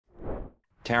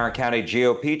Tarrant County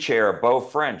GOP Chair Beau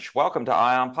French, welcome to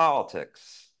Ion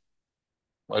Politics.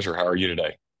 Pleasure. How are you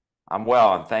today? I'm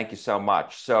well, and thank you so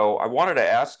much. So I wanted to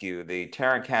ask you, the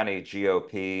Tarrant County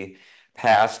GOP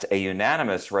passed a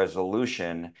unanimous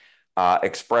resolution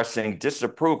expressing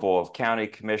disapproval of County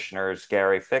Commissioners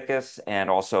Gary Fickes and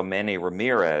also Manny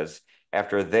Ramirez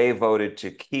after they voted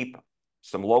to keep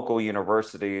some local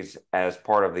universities as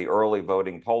part of the early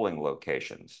voting polling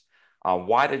locations.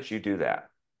 Why did you do that?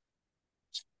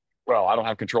 Well, I don't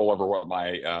have control over what my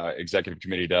executive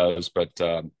committee does, but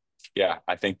yeah,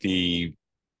 I think the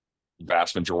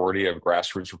vast majority of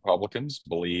grassroots Republicans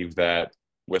believe that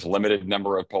with limited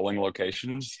number of polling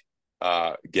locations,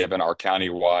 given our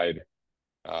countywide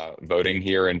voting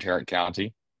here in Tarrant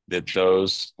County, that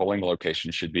those polling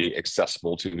locations should be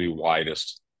accessible to the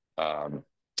widest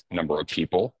number of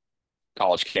people.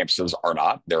 College campuses are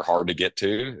not. They're hard to get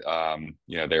to.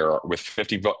 They're with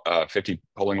 50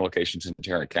 polling locations in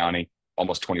Tarrant County,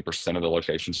 almost 20% of the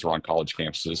locations are on college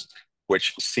campuses,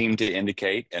 which seem to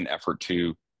indicate an effort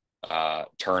to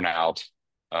turn out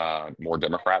more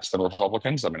Democrats than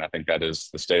Republicans. I mean, I think that is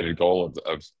the stated goal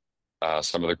of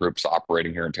some of the groups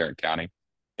operating here in Tarrant County.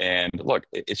 And look,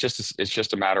 it's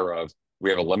just a matter of we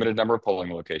have a limited number of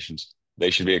polling locations.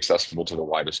 They should be accessible to the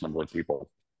widest number of people.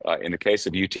 In the case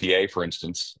of UTA, for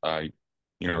instance,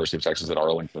 University of Texas at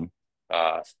Arlington,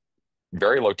 uh,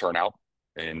 very low turnout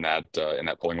in that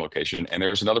polling location, and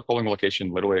there's another polling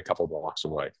location literally a couple blocks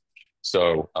away.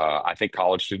 So I think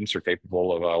college students are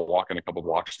capable of walking a couple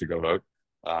blocks to go vote.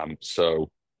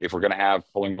 So if we're going to have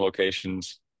polling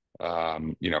locations,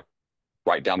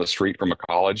 right down the street from a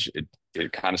college,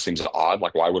 it kind of seems odd.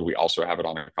 Like, why would we also have it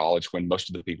on a college when most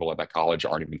of the people at that college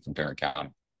aren't even from Tarrant County?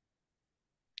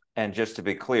 And just to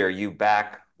be clear, you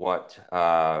back what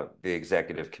the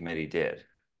executive committee did.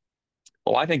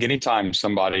 Well, I think anytime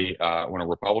somebody, when a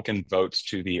Republican votes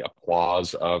to the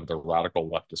applause of the radical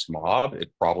leftist mob,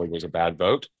 it probably was a bad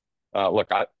vote.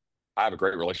 Look, I have a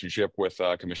great relationship with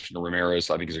Commissioner Ramirez.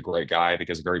 I think he's a great guy. I think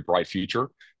he has a very bright future.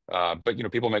 But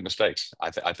people make mistakes.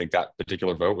 I think that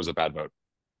particular vote was a bad vote.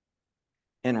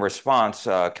 In response,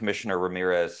 Commissioner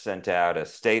Ramirez sent out a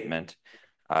statement.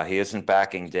 He isn't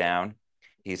backing down.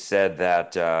 He said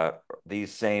that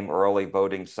these same early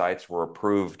voting sites were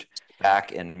approved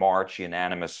back in March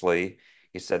unanimously.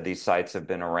 He said these sites have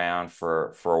been around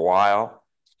for a while,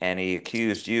 and he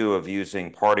accused you of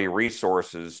using party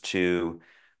resources to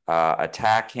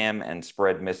attack him and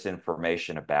spread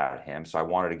misinformation about him. So I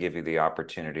wanted to give you the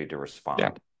opportunity to Yeah.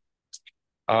 respond.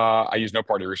 I use no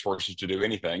party resources to do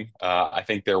anything. I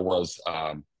think there were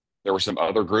some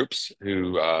other groups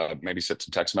who maybe sent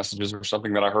some text messages or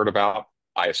something that I heard about.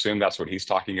 I assume that's what he's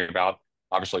talking about.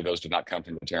 Obviously, those did not come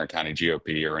from the Tarrant County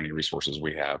GOP or any resources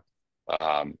we have.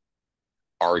 Um,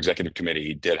 our executive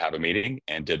committee did have a meeting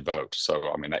and did vote.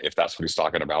 So, I mean, if that's what he's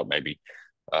talking about, maybe.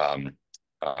 Um,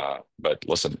 but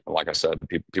listen, like I said,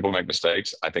 people make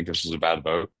mistakes. I think this is a bad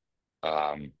vote.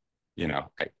 Um, you know,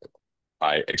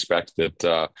 I expect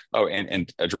that.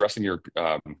 And addressing your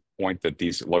point that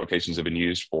these locations have been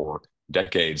used for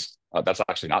decades, that's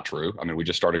actually not true. I mean, we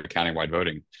just started countywide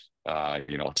voting,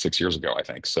 like 6 years ago, I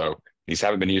think. So these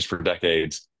haven't been used for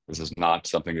decades. This is not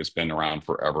something that's been around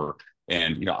forever.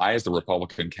 And I, as the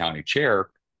Republican county chair,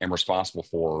 am responsible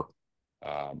for,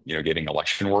 getting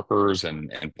election workers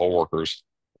and poll workers.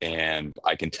 And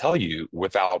I can tell you,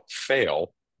 without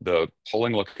fail, the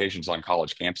polling locations on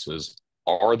college campuses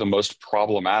are the most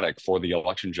problematic for the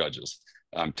election judges.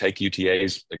 Take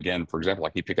UTAs again, for example.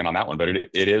 I keep picking on that one, but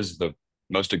it is the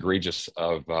most egregious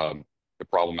of the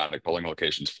problematic polling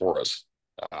locations for us.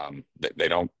 They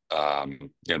don't,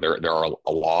 there are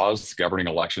laws governing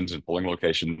elections and polling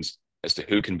locations as to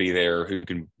who can be there, who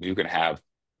can have,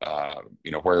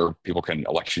 where people can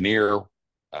electioneer,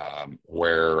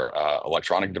 where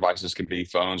electronic devices can be,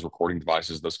 phones, recording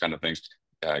devices, those kind of things.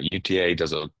 UTA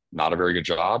does not a very good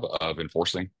job of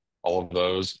enforcing all of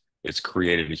those. It's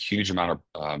created a huge amount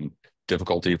of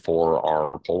difficulty for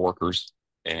our poll workers.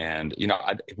 And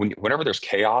whenever there's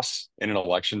chaos in an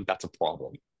election, that's a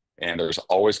problem. And there's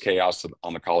always chaos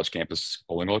on the college campus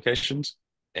polling locations,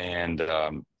 and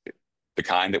the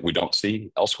kind that we don't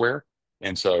see elsewhere.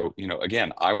 And so,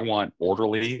 again, I want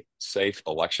orderly, safe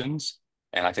elections.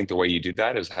 And I think the way you do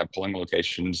that is have polling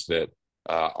locations that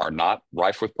are not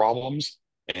rife with problems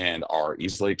and are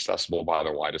easily accessible by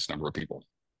the widest number of people.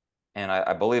 And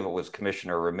I believe it was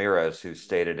Commissioner Ramirez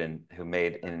who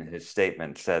made in his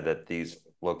statement said that these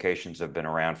locations have been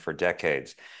around for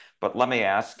decades. But let me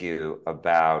ask you Yeah,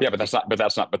 about.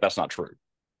 but that's not true.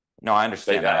 No, I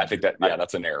understand that. I think that, yeah,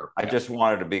 that's an error. I Yeah. just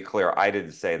wanted to be clear. I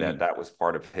didn't say that. Mhm. That was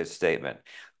part of his statement.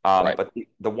 Right. But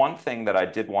the one thing that I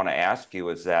did want to ask you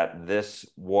is that this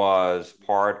was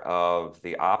part of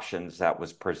the options that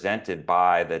was presented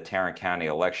by the Tarrant County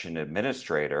election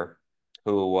administrator,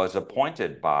 who was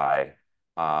appointed by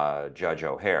Judge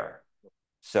O'Hare.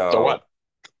 So So what?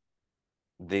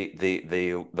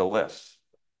 the list.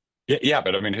 Yeah, yeah,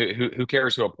 but I mean, who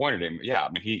cares who appointed him? Yeah, I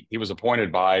mean, he was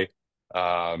appointed by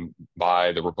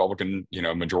the Republican,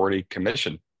 majority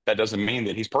commission. That doesn't mean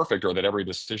that he's perfect or that every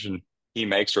decision he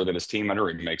makes or that his team under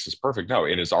him makes is perfect. No,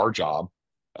 it is our job,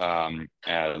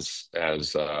 as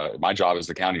my job as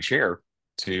the county chair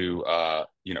to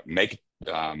make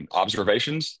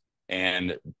observations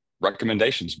and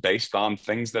recommendations based on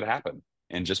things that happen.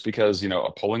 And just because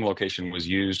a polling location was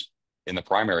used in the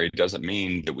primary doesn't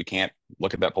mean that we can't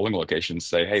look at that polling location and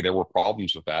say, hey, there were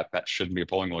problems with that. That shouldn't be a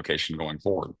polling location going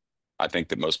forward. I think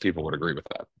that most people would agree with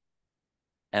that.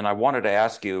 And I wanted to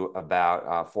ask you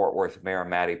about Fort Worth Mayor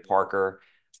Mattie Parker.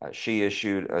 She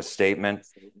issued a statement.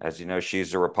 As you know,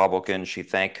 she's a Republican. She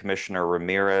thanked Commissioner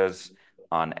Ramirez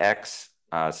on X,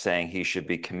 saying he should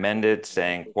be commended,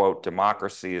 saying, quote,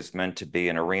 democracy is meant to be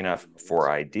an arena for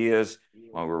ideas.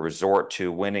 When we resort to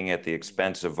winning at the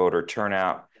expense of voter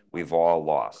turnout, we've all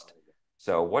lost.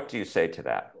 So what do you say to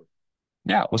that?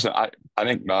 Yeah, listen, I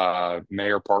think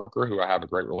Mayor Parker, who I have a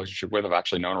great relationship with, I've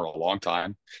actually known her a long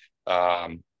time.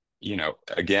 Um,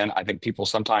 again, I think people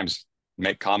sometimes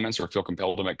make comments or feel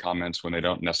compelled to make comments when they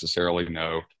don't necessarily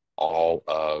know all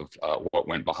of what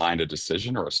went behind a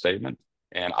decision or a statement.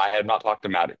 And I had not talked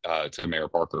to Mayor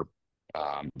Parker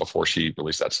before she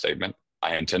released that statement.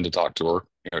 I intend to talk to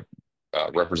her.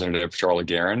 Representative Charlie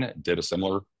Guerin made a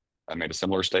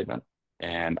similar statement,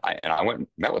 and I went and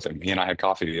met with him. He and I had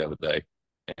coffee the other day,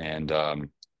 and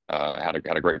had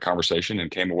a great conversation, and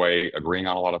came away agreeing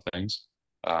on a lot of things.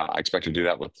 I expect to do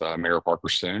that with Mayor Parker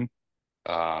soon.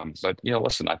 But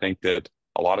listen, I think that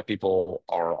a lot of people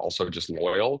are also just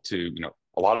loyal to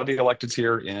a lot of the electeds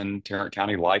here in Tarrant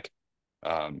County, like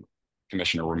um,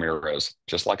 Commissioner Ramirez,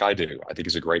 just like I do. I think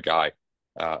he's a great guy.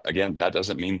 Again, that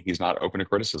doesn't mean he's not open to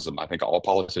criticism. I think all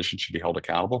politicians should be held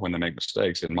accountable when they make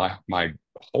mistakes. And my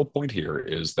whole point here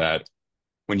is that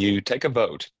when you take a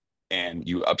vote and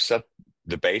you upset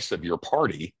the base of your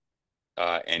party,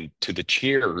 and to the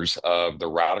cheers of the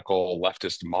radical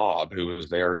leftist mob who was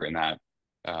there in that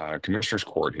commissioner's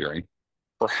court hearing,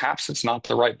 perhaps it's not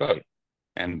the right vote.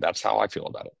 And that's how I feel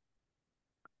about it.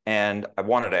 And I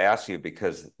wanted to ask you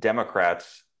because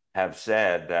Democrats have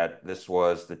said that this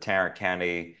was the Tarrant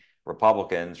County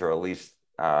Republicans, or at least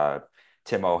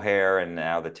Tim O'Hare, and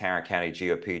now the Tarrant County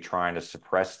GOP trying to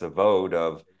suppress the vote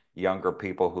of younger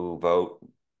people who vote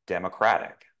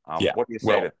Democratic. Yeah. What do you say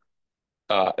to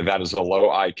Well, that? that is a low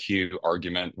IQ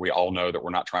argument. We all know that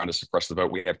we're not trying to suppress the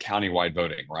vote. We have countywide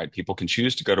voting, right? People can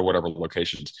choose to go to whatever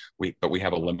locations. But we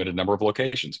have a limited number of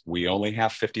locations. We only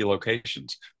have 50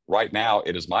 locations. Right now,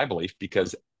 it is my belief,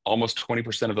 because almost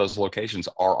 20% of those locations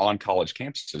are on college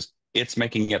campuses, it's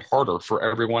making it harder for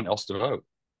everyone else to vote.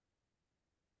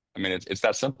 I mean, it's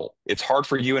that simple. It's hard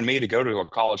for you and me to go to a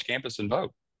college campus and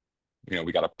vote.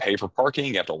 We got to pay for parking.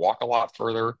 You have to walk a lot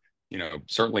further.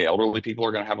 Certainly elderly people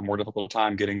are going to have a more difficult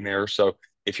time getting there. So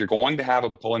if you're going to have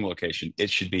a polling location, it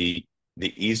should be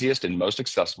the easiest and most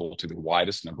accessible to the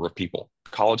widest number of people.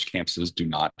 College campuses do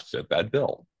not fit that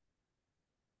bill.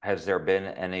 Has there been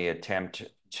any attempt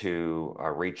to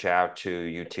reach out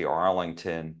to UT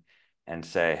Arlington and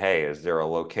say, hey, is there a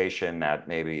location that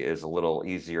maybe is a little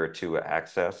easier to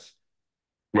access?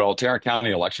 Well, Tarrant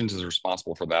County Elections is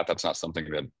responsible for that. That's not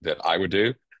something that I would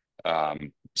do.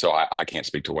 So I can't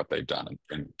speak to what they've done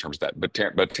in terms of that.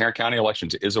 But Tarrant County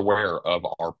Elections is aware of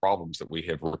our problems that we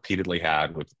have repeatedly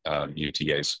had with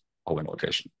UTA's polling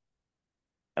location.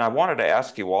 And I wanted to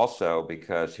ask you also,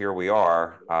 because here we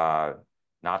are,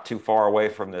 not too far away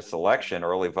from this election.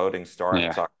 Early voting starts Yeah.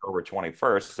 October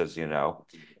 21st, as you know.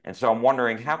 And so I'm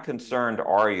wondering, how concerned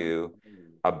are you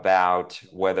about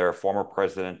whether former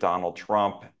President Donald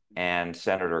Trump and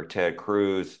Senator Ted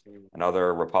Cruz and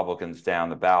other Republicans down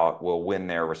the ballot will win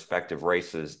their respective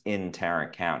races in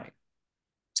Tarrant County?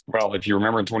 Well, if you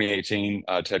remember in 2018,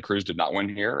 Ted Cruz did not win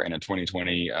here, and in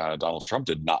 2020, Donald Trump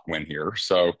did not win here.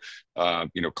 So,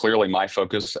 clearly, my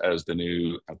focus as the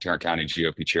new Tarrant County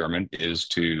GOP chairman is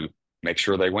to make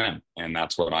sure they win, and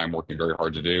that's what I'm working very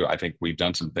hard to do. I think we've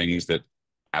done some things that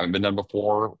haven't been done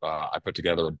before. I put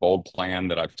together a bold plan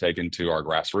that I've taken to our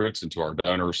grassroots and to our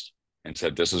donors, and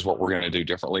said this is what we're going to do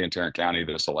differently in Tarrant County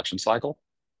this election cycle.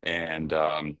 And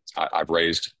I've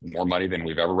raised more money than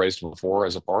we've ever raised before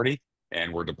as a party,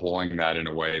 and we're deploying that in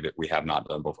a way that we have not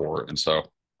done before. And so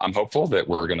I'm hopeful that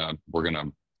we're gonna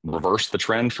reverse the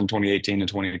trend from 2018 to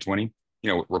 2020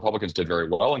 Republicans did very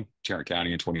well in Tarrant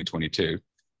County in 2022.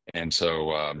 And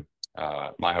so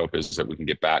my hope is that we can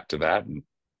get back to that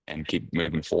and keep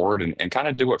moving forward and kind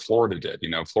of do what Florida did.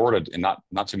 Florida, and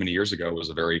not too many years ago, was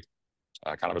a very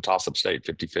kind of a toss-up state,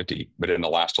 50-50. But in the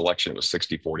last election, it was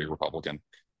 60-40 Republican.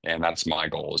 And that's my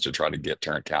goal, is to try to get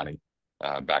Tarrant County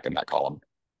back in that column.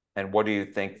 And what do you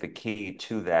think the key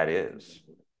to that is?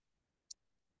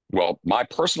 Well, my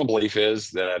personal belief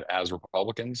is that as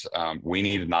Republicans, we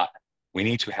need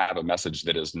to have a message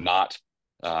that is not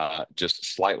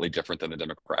just slightly different than the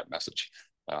Democrat message.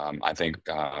 I think,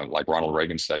 like Ronald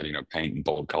Reagan said, paint in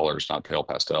bold colors, not pale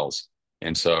pastels.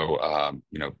 And so,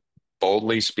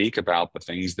 boldly speak about the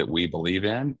things that we believe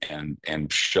in,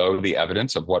 and show the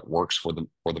evidence of what works for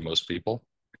the most people.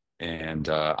 And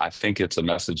I think it's a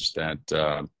message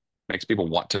that makes people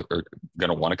going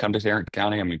to want to come to Tarrant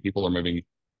County. I mean, people are moving.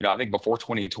 I think before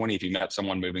 2020, if you met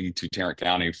someone moving to Tarrant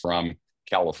County from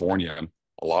California,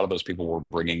 a lot of those people were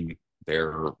bringing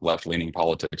their left-leaning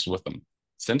politics with them.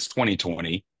 Since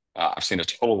 2020, I've seen a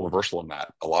total reversal in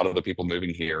that. A lot of the people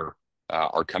moving here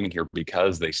are coming here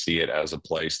because they see it as a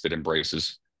place that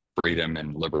embraces freedom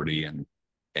and liberty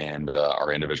and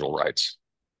our individual rights.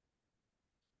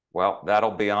 Well,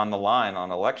 that'll be on the line on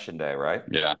election day, right?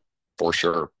 Yeah, for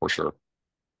sure, for sure.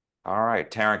 All right,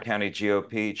 Tarrant County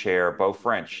GOP Chair Beau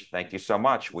French, thank you so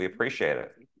much. We appreciate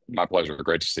it. My pleasure.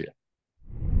 Great to see you.